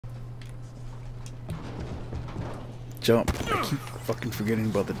jump. I keep fucking forgetting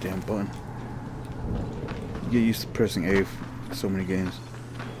about the damn button. You get used to pressing A for so many games.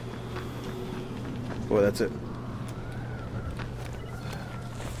 Boy, that's it.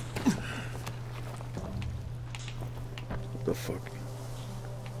 What the fuck?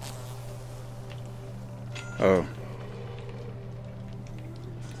 Oh.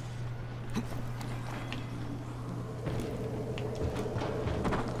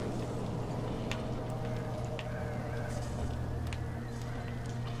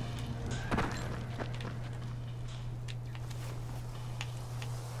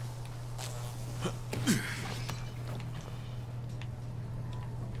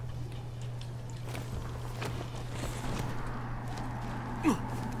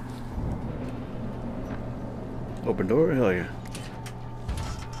 Open door? Hell yeah.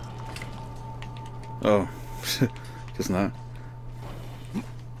 Oh. Just not.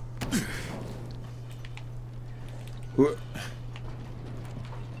 Where's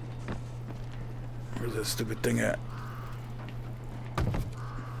that stupid thing at?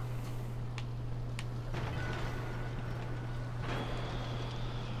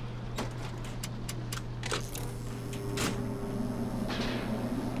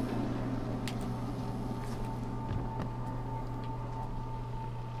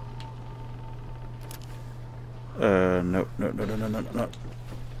 No.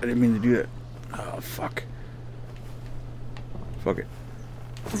 I didn't mean to do that. Oh, fuck. Fuck it.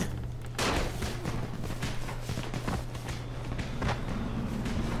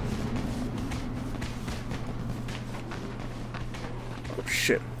 Oh,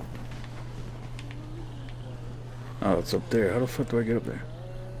 shit. Oh, it's up there. How the fuck do I get up there?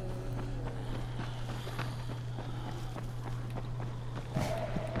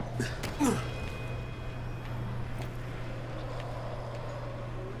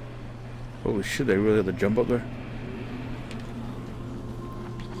 Holy shit, they really have to jump up there?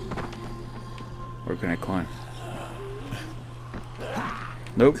 Or can I climb?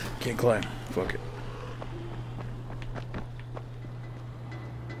 Nope, can't climb. Fuck it.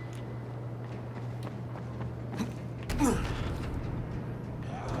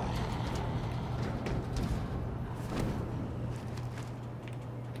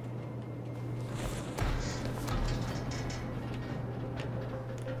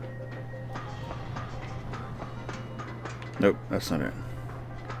 Nope, that's not it.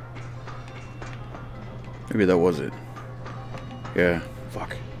 Maybe that was it. Yeah,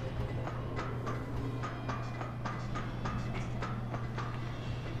 fuck.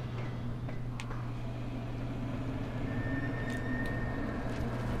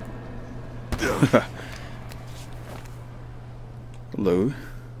 Hello.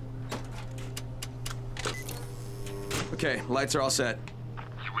 Okay, lights are all set.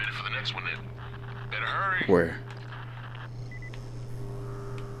 You ready for the next one then? Better hurry. Where?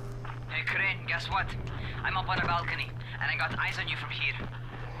 Hey, Crane, guess what? I'm up on a balcony, and I got eyes on you from here.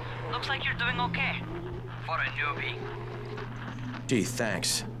 Looks like you're doing okay. For a newbie. Gee,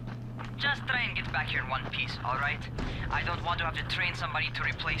 thanks. Just try and get back here in one piece, alright? I don't want to have to train somebody to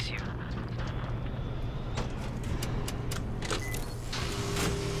replace you.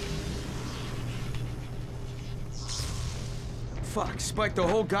 Fuck, Spike, the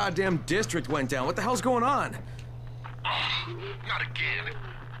whole goddamn district went down. What the hell's going on? Oh, not again.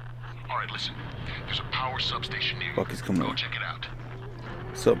 Alright, listen. There's a power substation near you. Fuck, he's coming Go up. check it out.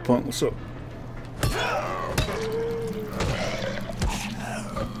 What's up, punk? What's up?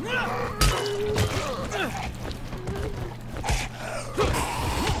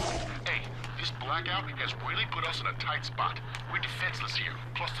 Hey, this blackout has really put us in a tight spot. We're defenseless here.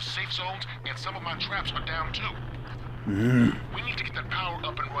 Plus the safe zones and some of my traps are down too. We need to get that power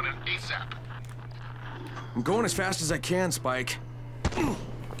up and running ASAP. I'm going as fast as I can, Spike.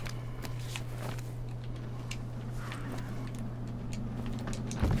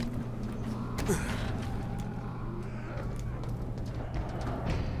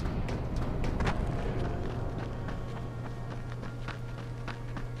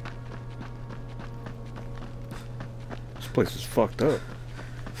 This place is fucked up.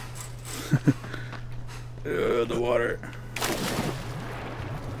 The water.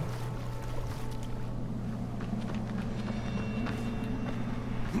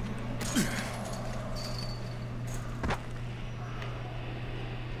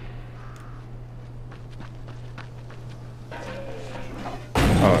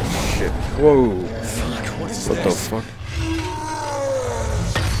 Oh shit. Whoa. Fuck, what is What the this? fuck?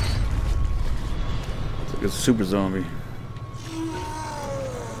 It's like a super zombie.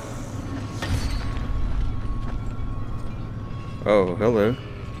 Oh, hello.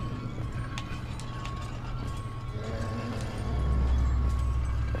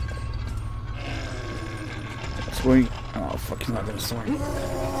 Swing. Oh, fuck, he's not gonna swing.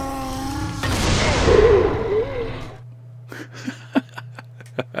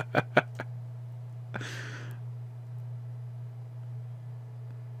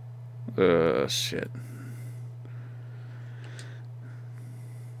 Shit.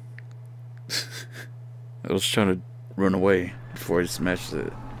 I was trying to run away before he smashed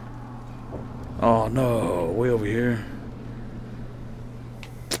it. Oh no, way over here.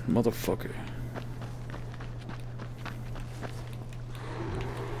 Motherfucker.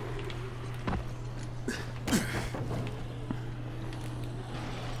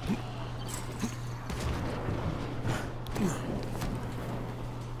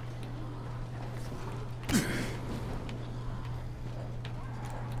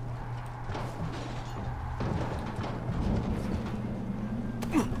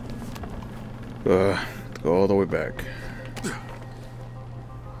 Go all the way back.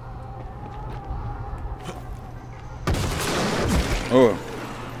 Oh.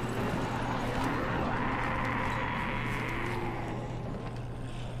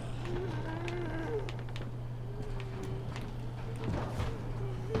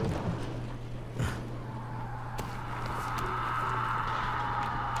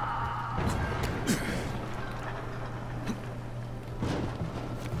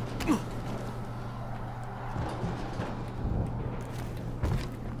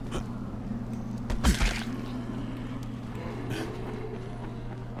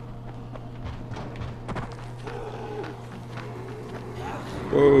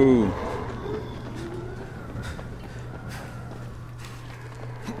 Whoa.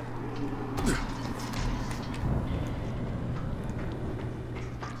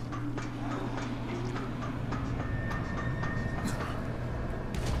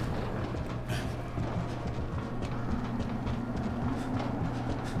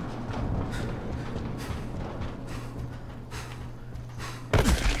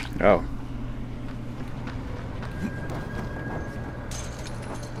 Oh.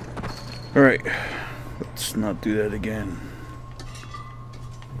 Alright, let's not do that again.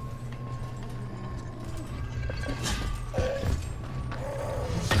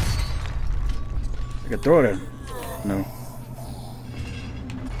 I can throw it in. No.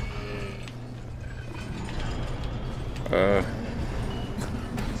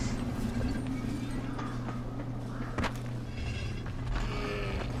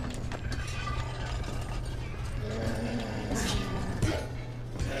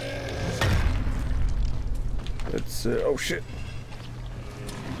 Let's, oh shit.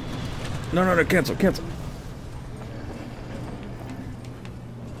 No, cancel.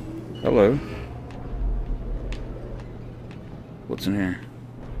 Hello. What's in here?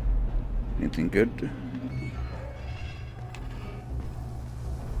 Anything good?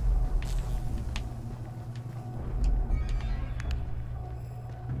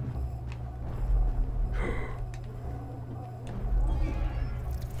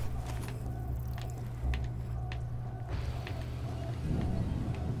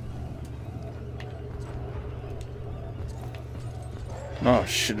 Oh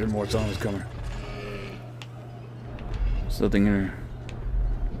shit, there's more zombies coming. There's nothing in here.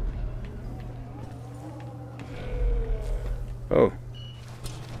 Oh.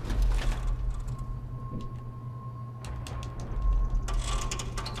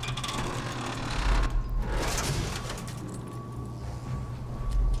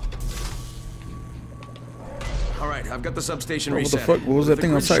 Alright, I've got the substation What the reset. fuck? What was that thing If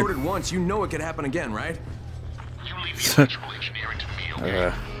the grid's outside? shorted once, you know it could happen again, right? You leave the electrical engineering to me, okay?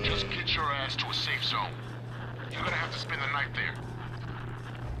 Uh. Just get your ass to a safe zone. You're gonna have to spend the night there.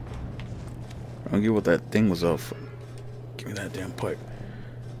 I don't get what that thing was off. Give me that damn pipe.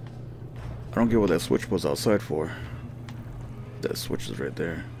 I don't get what that switch was outside for. That switch is right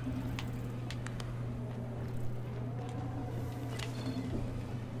there.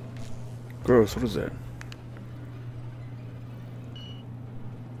 Gross, what is that?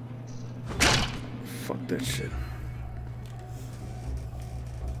 Fuck that shit.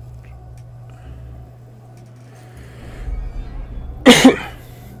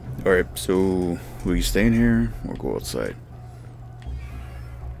 Alright, so will you stay in here or go outside?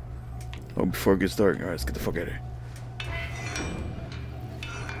 Oh, before it gets dark. Alright, let's get the fuck out of here.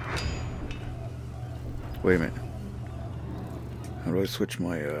 Wait a minute. How do I switch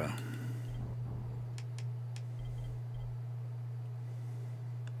my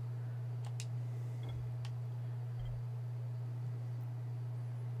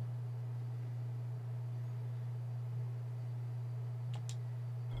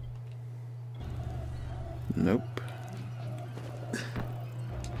Nope.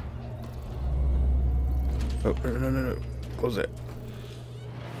 Oh, no. Close that.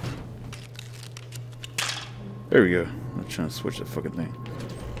 There we go. I'm trying to switch the fucking thing.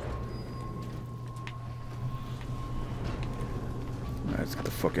 Alright, let's get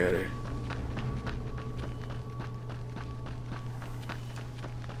the fuck out of here.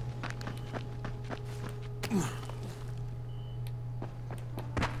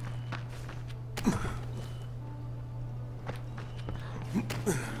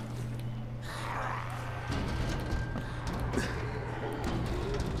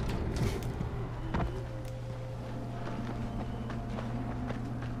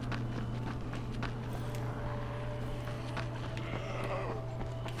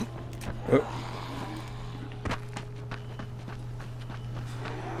 Oh.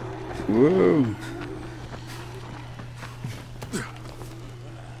 Whoa.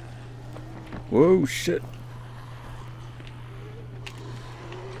 Whoa, shit.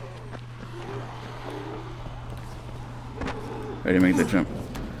 I didn't make that jump.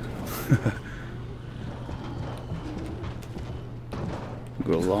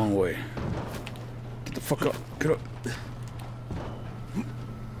 Go a long way. Get the fuck up. Get up.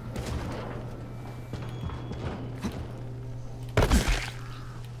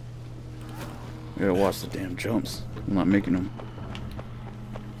 I gotta watch the damn jumps. I'm not making them.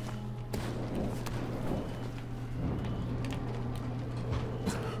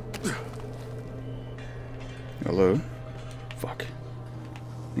 Hello? Fuck.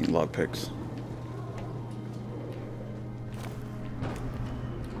 Need lockpicks.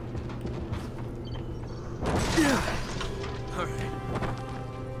 Yeah. All right.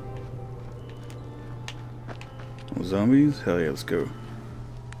 Zombies? Hell yeah, let's go.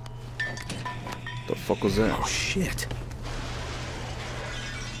 The fuck was that? Oh shit.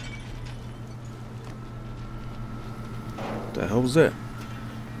 The hell was that?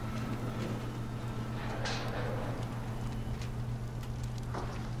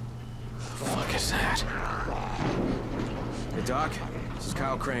 Fuck is that? Hey Doc, this is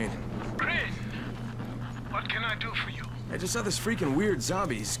Kyle Crane. Crane, what can I do for you? I just saw this freaking weird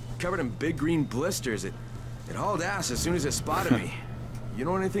zombie. He's covered in big green blisters. It hauled ass as soon as it spotted me. You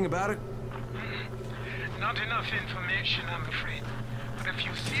know anything about it? Not enough information, I'm afraid. But if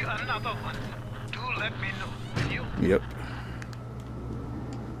you see another one, do let me know, will you? Yep.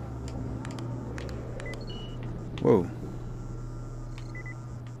 Whoa.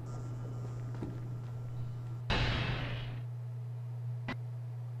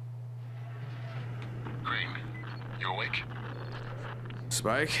 Crane, you awake?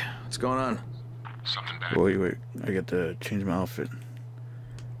 Spike, what's going on? Something bad. Wait. I got to change my outfit.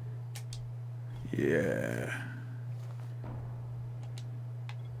 Yeah.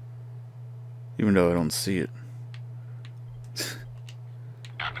 Even though I don't see it.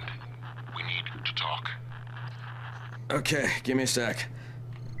 Happened. We need to talk. Okay, give me a sec.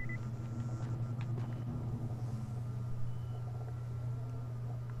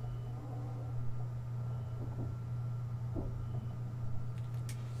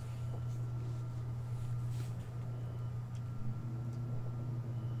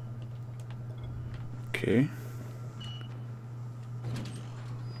 Okay.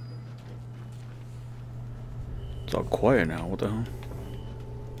 It's all quiet now. What the hell?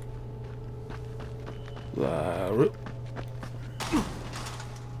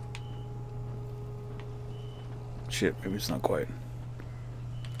 Shit, maybe it's not quiet.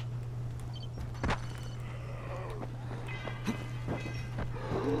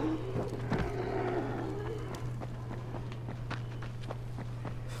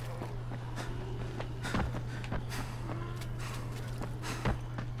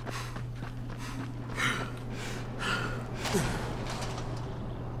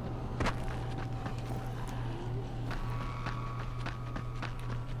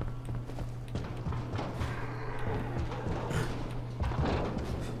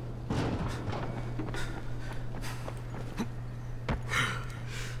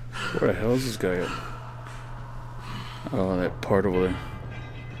 Where the hell is this guy at? Oh, that part over there.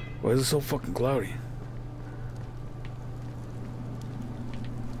 Why is it so fucking cloudy?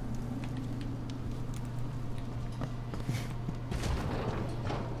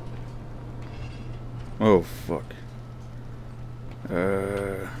 Oh, fuck.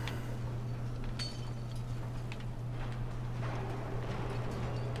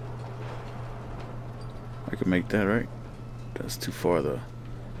 I can make that, right? That's too far, though.